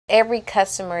every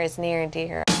customer is near and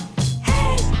dear.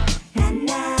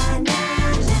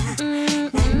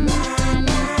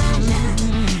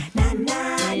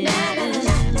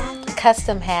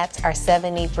 Custom hats are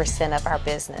 70% of our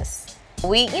business.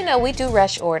 We do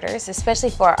rush orders, especially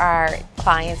for our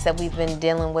clients that we've been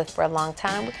dealing with for a long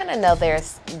time. We kind of know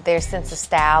their sense of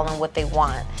style and what they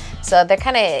want. So they're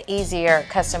kind of easier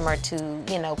customer to,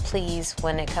 please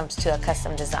when it comes to a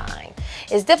custom design.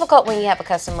 It's difficult when you have a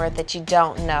customer that you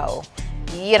don't know.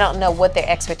 You don't know what their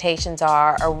expectations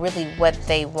are or really what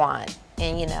they want.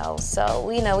 And, so,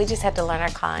 we just have to learn our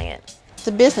client.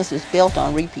 The business is built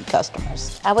on repeat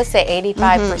customers. I would say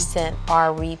 85%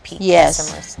 are repeat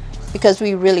customers. Because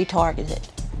we really targeted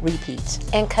repeats.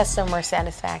 And customer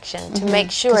satisfaction to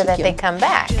make sure that they come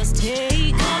back.